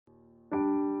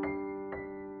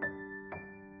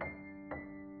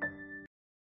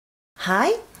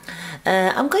Hi,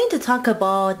 I'm going to talk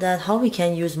about that how we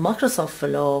can use Microsoft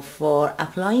Flow for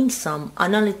applying some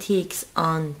analytics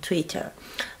on Twitter.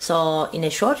 So in a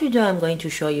short video, I'm going to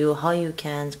show you how you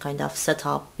can kind of set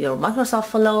up your Microsoft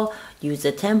Flow, use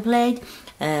a template,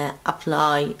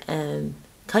 apply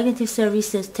cognitive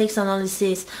services, text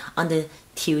analysis on the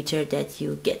tutor that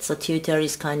you get. So tutor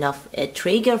is kind of a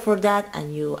trigger for that,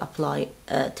 and you apply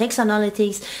text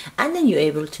analytics, and then you're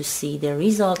able to see the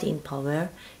result in Power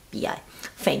BI.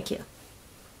 Thank you.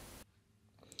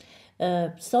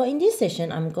 So in this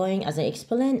session, as I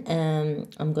explained,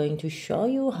 I'm going to show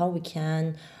you how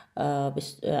how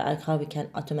we can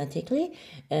automatically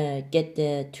get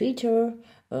the Twitter,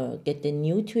 get the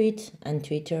new tweet and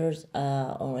Twitters,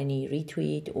 or any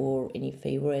retweet or any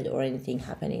favorite or anything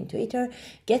happening in Twitter,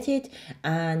 get it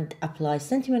and apply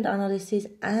sentiment analysis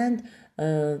and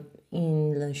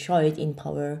show it in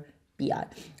Power BI.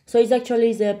 So it's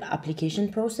actually the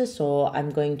application process. So I'm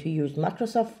going to use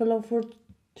Microsoft Flow for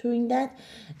doing that.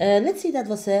 Let's see that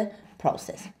was a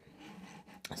process.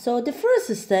 So the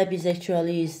first step is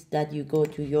that you go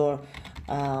to your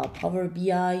Power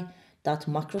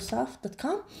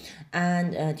BI.microsoft.com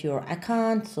and to your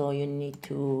account. So you need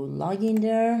to log in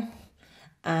there,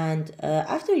 and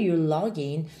after you log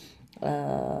in,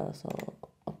 oops,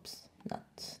 not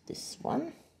this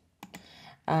one.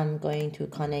 I'm going to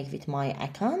connect with my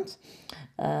account.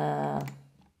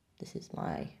 This is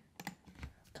my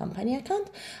company account.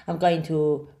 I'm going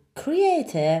to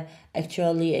create a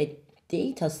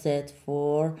data set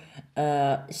for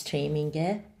streaming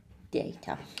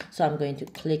data. So I'm going to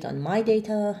click on my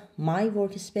data, my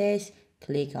workspace,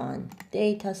 click on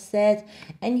data set,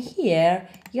 and here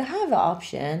you have an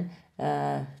option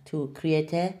to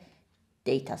create a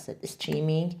data set,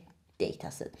 streaming data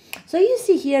set. So you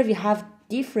see here we have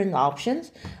different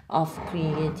options of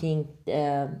creating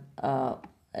a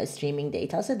streaming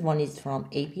data set. One is from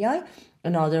API,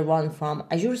 another one from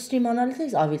Azure Stream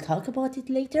Analytics. I will talk about it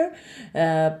later,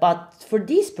 but for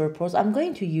this purpose I'm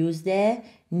going to use the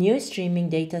new streaming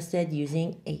data set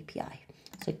using API.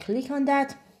 So click on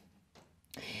that.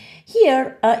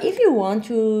 Here, if you want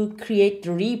to create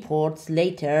the reports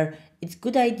later, it's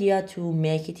good idea to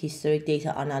make it historic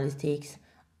data analytics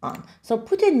on. So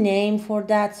put a name for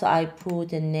that. So I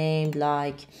put a name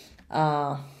like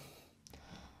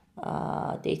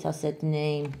dataset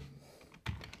name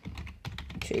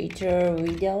Twitter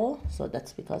video. So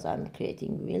that's because I'm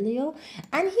creating video,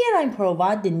 and here I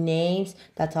provide the names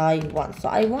that I want. So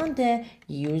I want the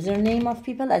username of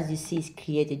people. As you see, it's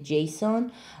created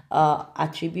JSON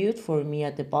attribute for me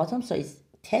at the bottom. So it's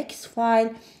text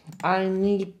file. I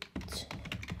need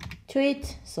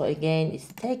tweet. So again, it's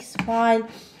text file,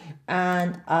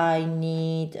 and I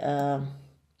need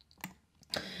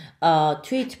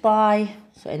tweet by.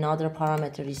 So another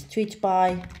parameter is tweet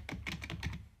by.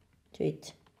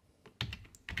 Tweet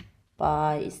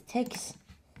by is text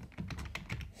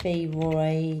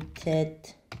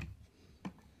favorited,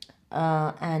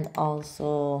 and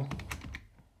also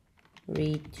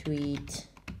retweet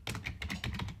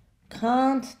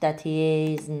count, that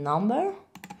is number,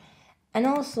 and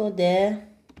also the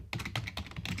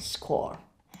score.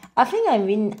 I think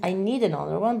I need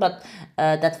another one, but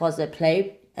that was a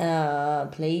play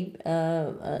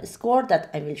score that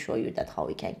I will show you that how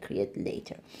we can create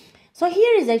later. So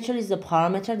here is the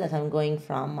parameter that I'm going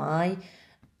from my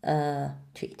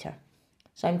Twitter.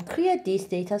 So I'm create this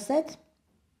data set.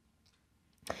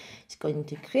 It's going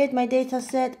to create my data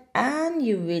set, and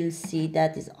you will see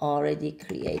that is already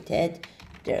created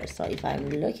there. So if I'm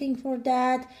looking for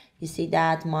that, you see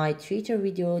that my Twitter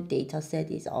video data set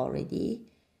is already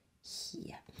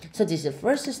here. So this is the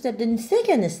first step. Then the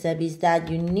second step is that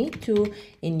you need to,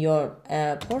 in your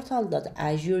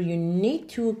portal.azure, you need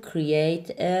to create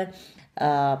a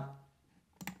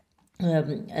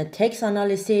text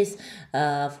analysis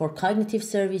for cognitive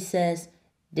services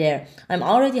there. I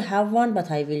already have one,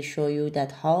 but I will show you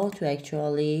that how to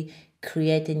actually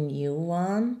create a new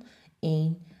one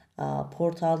in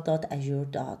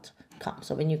portal.azure.com.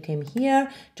 So when you came here,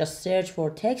 just search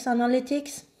for text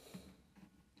analytics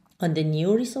on the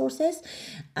new resources,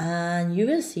 and you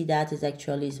will see that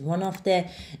is one of the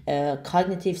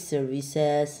cognitive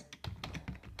services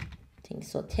things.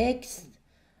 So text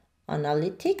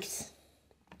analytics,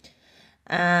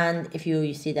 and if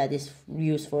you see that is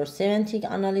used for semantic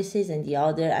analysis and the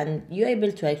other, and you're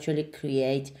able to actually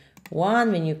create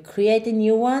one. When you create a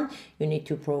new one, you need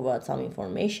to provide some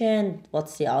information,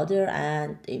 what's the other,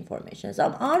 and the information.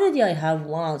 So I have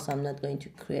one, so I'm not going to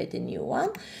create a new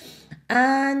one.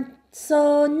 And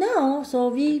so now,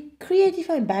 we create, if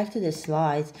I'm back to the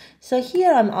slides, so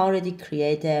here I'm already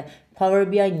created Power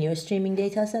BI new streaming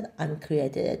data set. I'm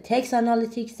created a text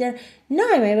analytics there. Now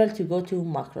I'm able to go to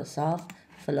Microsoft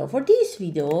Flow. For this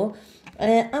video,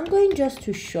 I'm going just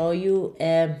to show you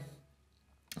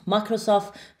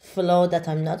Microsoft Flow that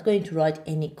I'm not going to write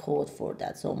any code for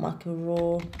that. So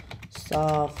Microsoft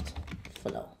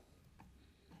Flow.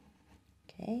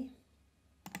 Okay.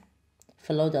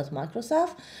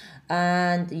 Flow.microsoft,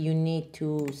 and you need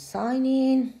to sign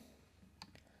in.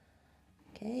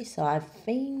 Okay, so I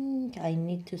think I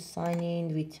need to sign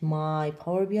in with my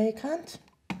Power BI account.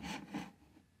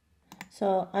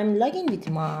 So I'm logging with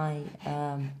my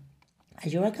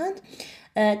Azure account.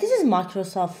 This is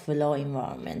Microsoft Flow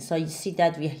environment. So you see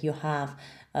that you have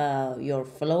your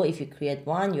Flow. If you create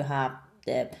one, you have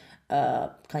the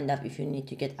kind of, if you need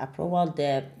to get approval,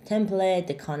 the template,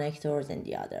 the connectors, and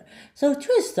the other. So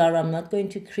to start, I'm not going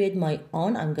to create my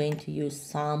own. I'm going to use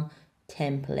some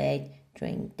template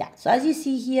doing that. So as you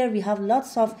see here, we have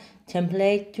lots of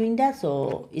template doing that.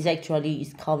 So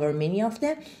it's cover many of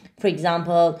them. For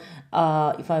example,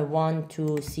 if I want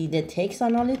to see the text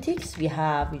analytics,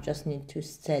 we just need to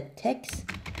set text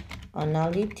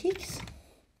analytics.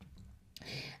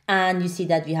 And you see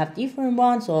that we have different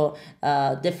ones. So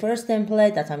the first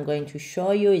template that I'm going to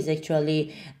show you is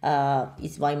actually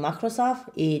it's by Microsoft.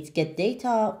 It's get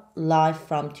data live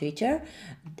from Twitter,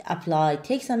 apply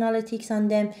text analytics on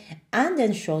them, and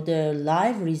then show the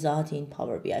live result in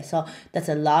Power BI. So that's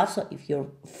a live. So if your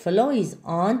Flow is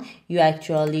on, you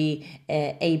actually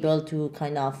able to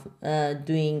kind of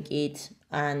doing it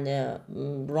and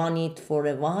run it for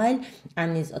a while,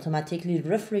 and it's automatically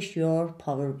refresh your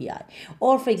Power BI.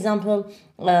 Or for example,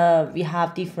 we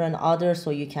have different others, so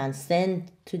you can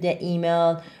send to the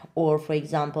email, or for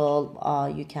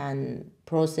example, you can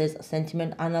process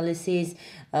sentiment analysis,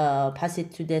 pass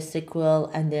it to the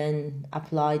SQL, and then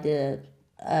apply the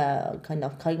kind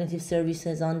of cognitive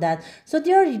services on that. So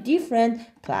there are different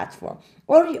platforms.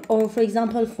 Or for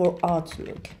example, for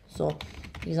Outlook. So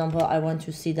for example, I want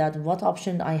to see that what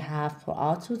option I have for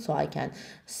Outlook, so I can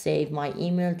save my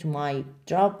email to my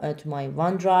to my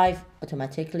OneDrive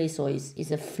automatically. So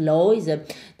it's a flow,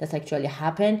 that's actually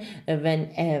happen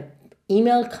when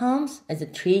email comes as a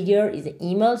trigger, is an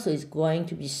email, so it's going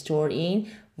to be stored in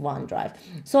OneDrive.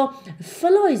 So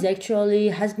Flow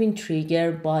has been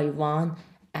triggered by one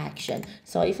action.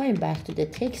 So if I'm back to the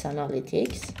text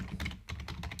analytics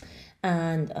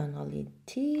and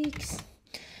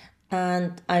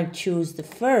I choose the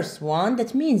first one,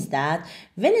 that means that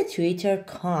when a Twitter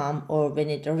come or when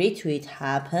a retweet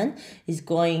happen, is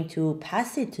going to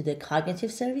pass it to the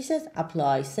cognitive services,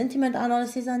 apply sentiment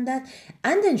analysis on that,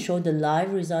 and then show the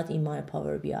live result in my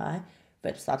Power BI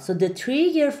website. So the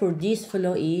trigger for this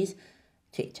Flow is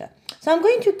Twitter. So I'm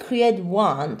going to create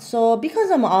one. So because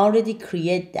I'm already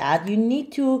create that, you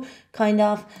need to kind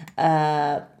of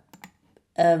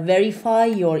verify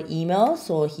your email.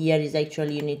 So here is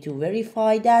actually, you need to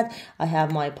verify that. I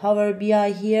have my Power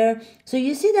BI here. So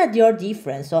you see that they are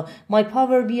different. So my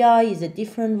Power BI is a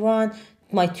different one.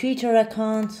 My Twitter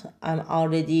account, I'm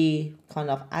already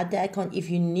kind of add the account. If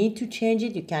you need to change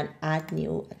it, you can add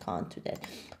new account to that.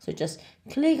 So just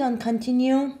click on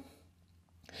continue.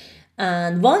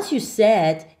 And once you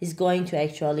set, it's going to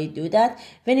actually do that.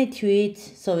 When a tweet,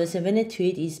 so when a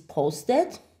tweet is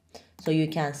posted, so you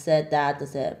can set that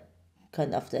as a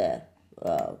kind of the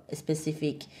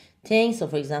specific thing. So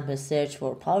for example, search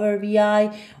for Power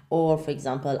BI, or for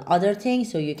example, other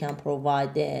things. So you can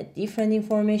provide the different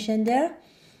information there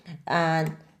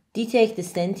and detect the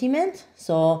sentiment.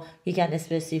 So you can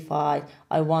specify,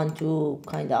 I want to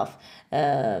kind of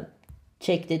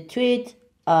check the tweet.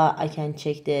 I can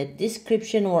check the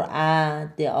description or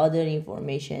add the other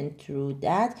information through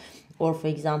that. Or for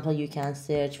example, you can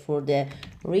search for the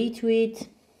retweet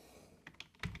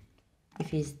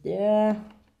if it's there.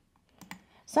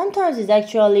 Sometimes it's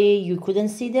actually you couldn't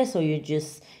see there, so you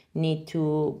just need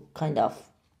to kind of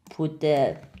put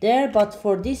there. But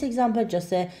for this example,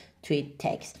 just a tweet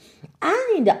text.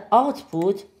 And in the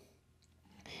output,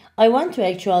 I want to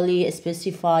actually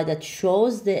specify that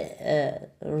shows the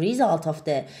result of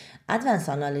the advanced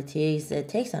analytics, the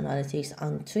text analytics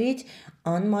on tweet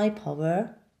on my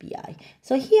Power BI.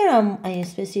 So here I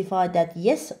specify that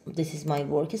yes, this is my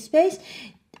workspace.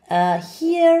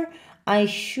 Here I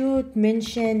should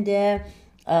mention the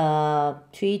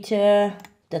Twitter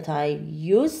that I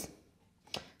use.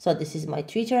 So this is my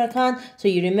Twitter account. So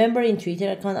you remember in Twitter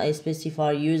account, I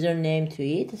specify username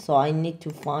tweet. So I need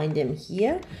to find them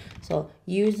here. So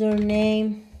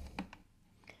username,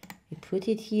 we put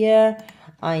it here.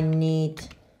 I need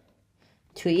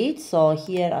tweet. So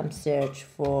here I'm search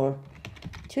for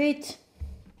tweet.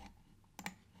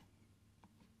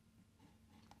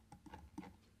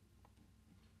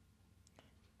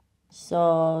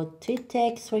 So tweet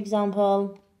text, for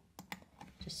example,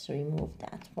 just remove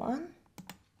that one.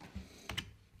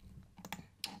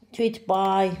 Tweet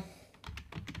by,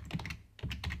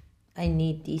 I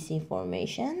need this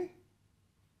information.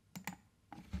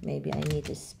 Maybe I need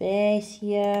a space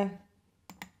here.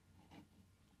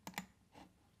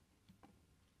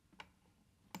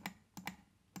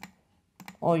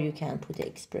 Or you can put the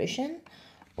expression,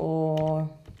 or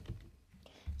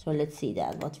so let's see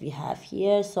that what we have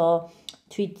here. So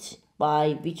tweet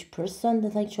by which person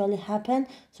that actually happened,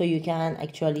 so you can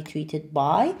actually tweet it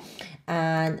by,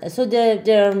 and so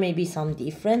there may be some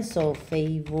difference. So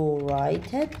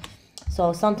favorited,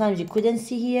 so sometimes you couldn't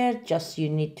see here, just you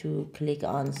need to click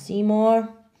on see more.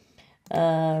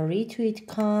 Retweet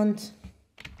count,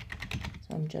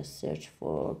 so I'm just search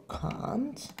for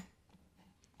count.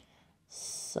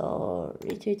 So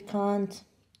retweet count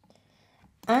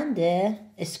and the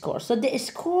score. So the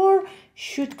score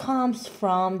should comes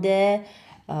from the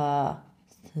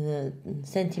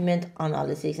sentiment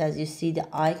analysis. As you see, the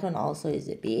icon also is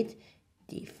a bit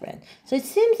different. So it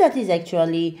seems that is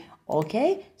actually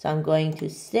okay. So I'm going to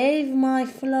save my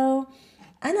flow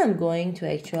and I'm going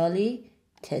to actually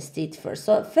test it first.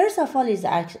 So first of all is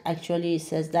actually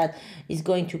says that it's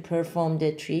going to perform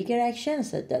the trigger action.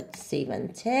 So that's save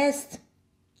and test.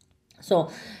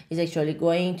 So it's actually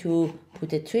going to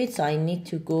put a tweet. So I need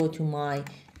to go to my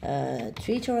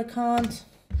Twitter account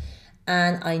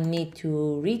and I need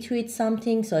to retweet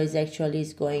something. So it's actually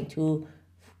is going to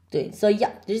do it. So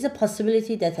yeah, there's a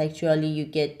possibility that actually you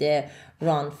get the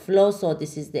run flow. So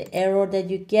this is the error that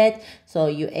you get. So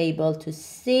you're able to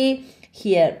see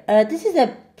here. This is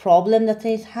a problem that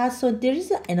it has. So there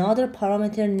is another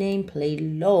parameter named play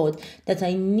load that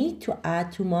I need to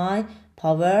add to my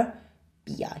Power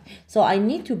BI. So I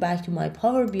need to back to my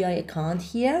Power BI account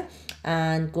here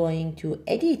and going to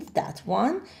edit that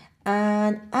one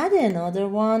and add another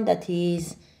one that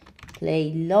is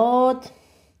play load.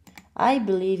 I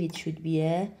believe it should be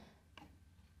a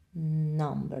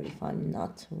number if I'm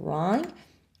not wrong.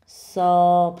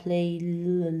 So play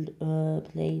load.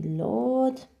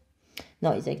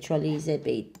 No, it's actually is a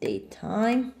date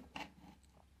time.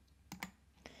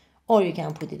 Or you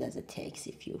can put it as a text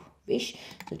if you wish.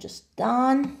 So just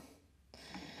done.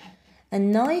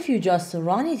 And now if you just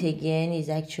run it again, it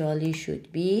actually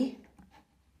should be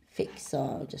fixed.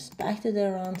 So just back to the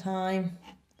runtime.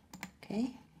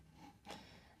 Okay.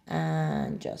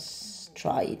 And just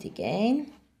try it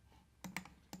again.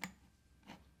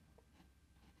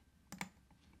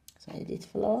 So edit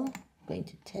flow, going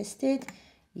to test it.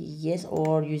 Yes,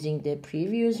 or using the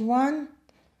previous one,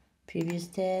 previous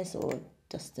test, or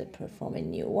just to perform a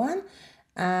new one.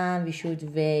 And we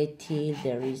should wait till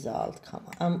the result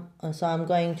come. So I'm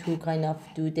going to kind of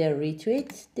do the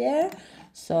retweet there.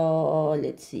 So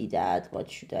let's see that. What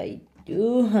should I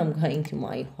do? I'm going to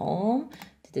my home,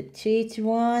 to the tweet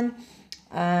one,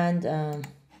 and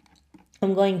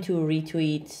I'm going to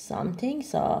retweet something.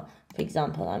 So for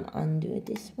example, I'm undo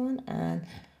this one and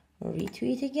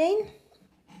retweet again.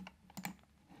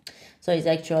 So it's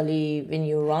actually, when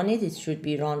you run it, it should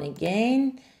be run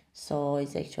again. So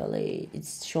it's actually, it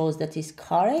shows that it's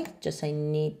correct. Just I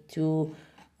need to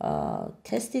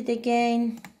test it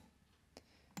again.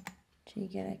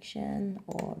 Trigger action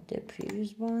or the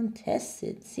previous one, test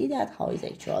it. See that how it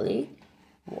actually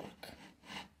work.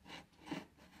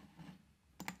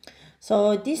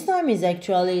 So this time is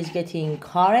actually getting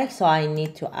correct. So I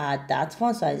need to add that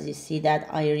one. So as you see that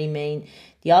I remain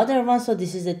the other one. So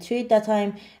this is a tweet that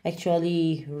I'm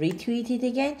actually retweeted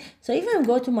again. So if I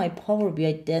go to my Power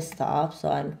BI desktop, so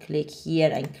I'm click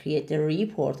here and create a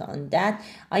report on that.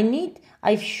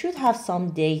 I should have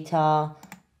some data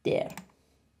there.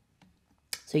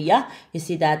 So yeah, you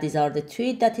see that these are the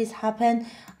tweets that is happened.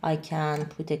 I can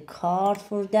put a card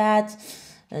for that.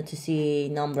 To see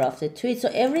number of the tweets. So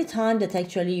every time that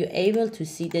actually you're able to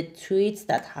see the tweets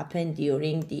that happen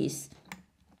during this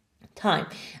time,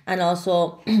 and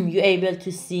also you're able to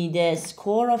see the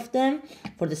score of them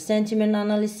for the sentiment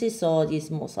analysis. So this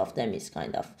most of them is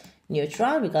kind of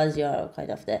neutral because you're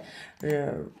kind of the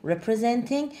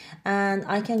representing, and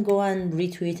I can go and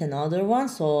retweet another one.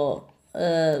 So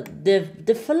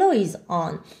the flow is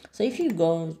on. So if you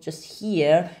go just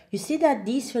here, you see that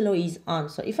this flow is on.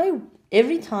 So if I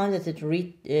every time that it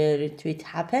retweet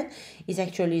happen, is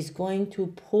actually is going to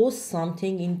post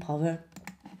something in Power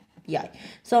BI.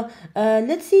 So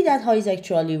let's see that how it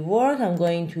actually work. I'm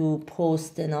going to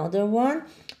post another one.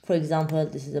 For example,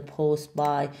 this is a post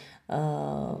by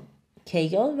Kaggle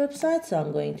website. So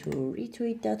I'm going to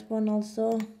retweet that one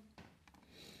also.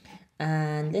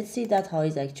 And let's see that how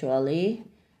it actually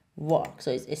works.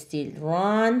 So it's still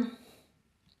run.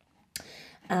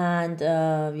 and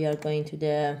we are going to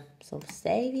the, so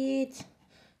save it,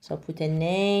 so put a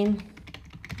name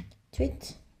to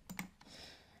it,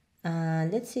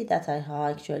 and let's see that I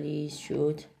actually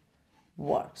should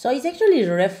work. So it's actually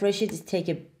refresh it, it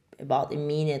take about a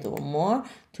minute or more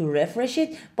to refresh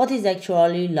it, but it's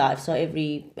actually live. So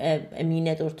every a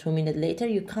minute or 2 minutes later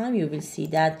you come, you will see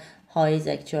that how is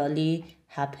actually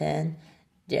happen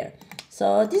there.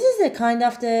 So this is the kind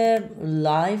of the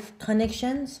live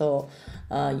connection. So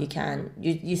you can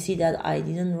you see that I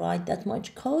didn't write that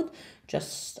much code,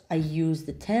 just I use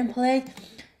the template.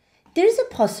 There is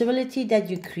a possibility that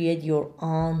you create your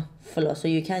own flow. So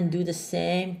you can do the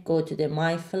same, go to the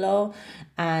my flow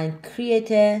and create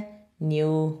a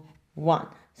new one.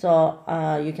 So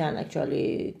you can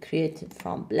actually create it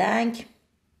from blank,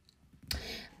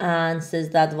 and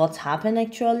says that what's happened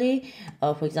actually.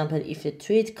 For example, if a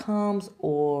tweet comes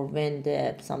or when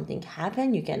the something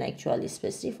happened, you can actually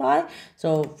specify.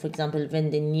 So for example, when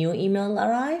the new email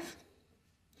arrive,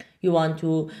 you want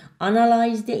to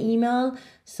analyze the email,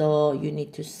 so you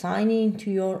need to sign into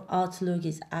your Outlook.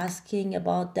 Is asking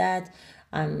about that,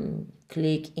 and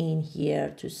click in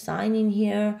here to sign in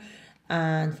here.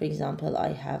 And for example,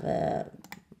 I have a,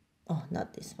 oh,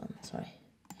 not this one, sorry,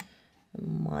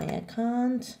 my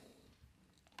account.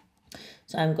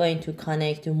 So I'm going to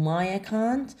connect to my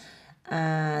account,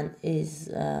 and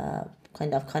is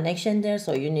kind of connection there.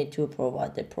 So you need to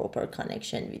provide the proper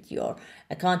connection with your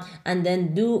account, and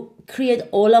then create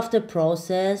all of the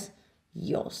process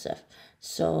yourself.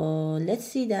 So let's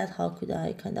see that how could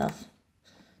I kind of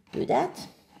do that.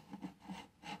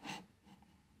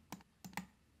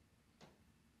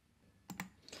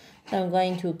 So I'm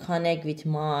going to connect with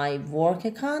my work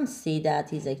account, see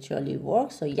that is actually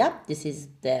work. So yep, this is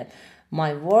the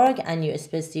my work, and you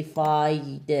specify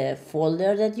the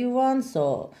folder that you want.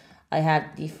 So I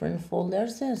have different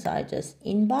folders there, so I just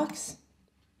inbox,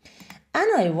 and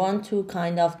I want to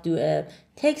kind of do a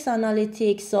text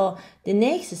analytics. So the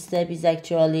next step is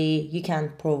actually you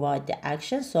can provide the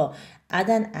action. So add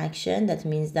an action, that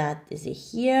means that is it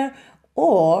here,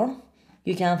 or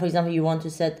you can, for example, you want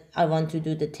to set, I want to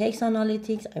do the text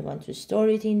analytics, I want to store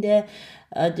it in there,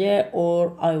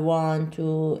 or I want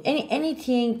to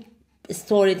anything,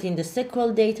 store it in the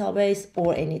SQL database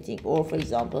or anything, or for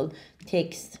example,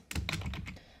 text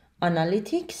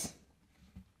analytics.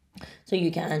 So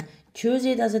you can choose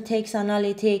it as a text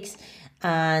analytics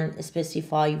and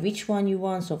specify which one you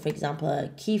want. So for example, a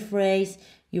key phrase,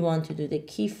 you want to do the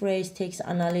key phrase text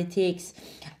analytics,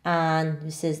 and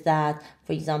it says that,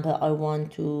 for example, I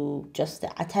want to just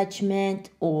the attachment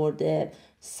or the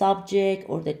subject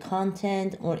or the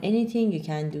content or anything, you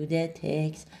can do the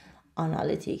text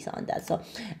analytics on that. So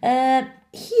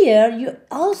here you're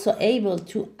also able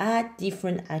to add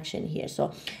different action here.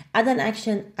 So add an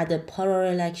action, add a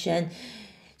parallel action,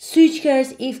 switch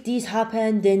case, if this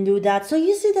happen then do that. So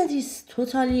you see that is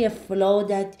totally a flow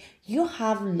that you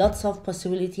have lots of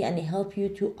possibility and help you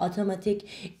to automatic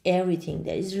everything.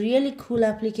 There is really cool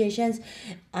applications,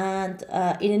 and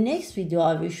in the next video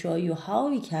I will show you how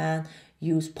we can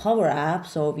use Power App.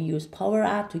 So we use Power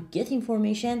App to get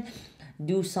information,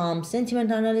 do some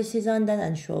sentiment analysis on that,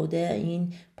 and show that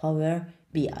in Power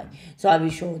BI. So I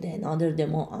will show another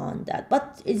demo on that,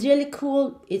 but it's really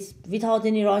cool. It's without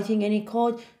any writing any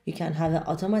code, you can have an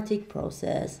automatic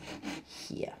process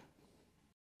here.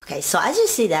 Okay, so as you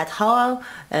see that how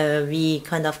we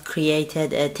kind of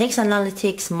created a text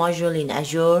analytics module in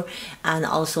Azure, and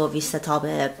also we set up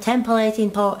a template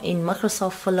in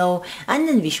Microsoft Flow, and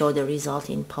then we show the result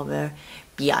in Power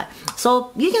BI.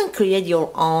 So you can create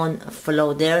your own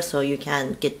flow there, so you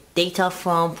can get data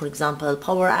from, for example,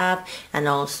 Power App, and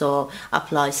also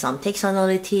apply some text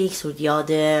analytics or the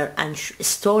other, and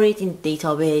store it in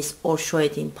database, or show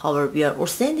it in Power BI, or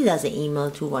send it as an email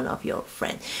to one of your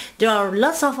friends. There are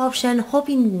lots of options. Hope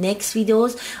in next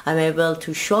videos I'm able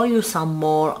to show you some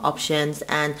more options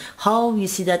and how you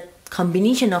see that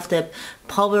combination of the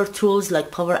Power tools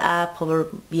like Power App, Power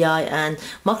BI, and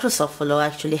Microsoft Flow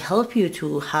actually help you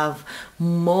to have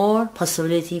more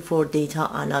possibility for data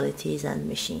analytics and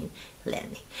machine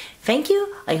learning. Thank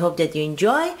you. I hope that you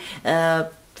enjoy.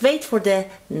 Wait for the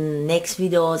next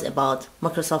videos about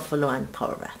Microsoft Flow and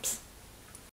Power Apps.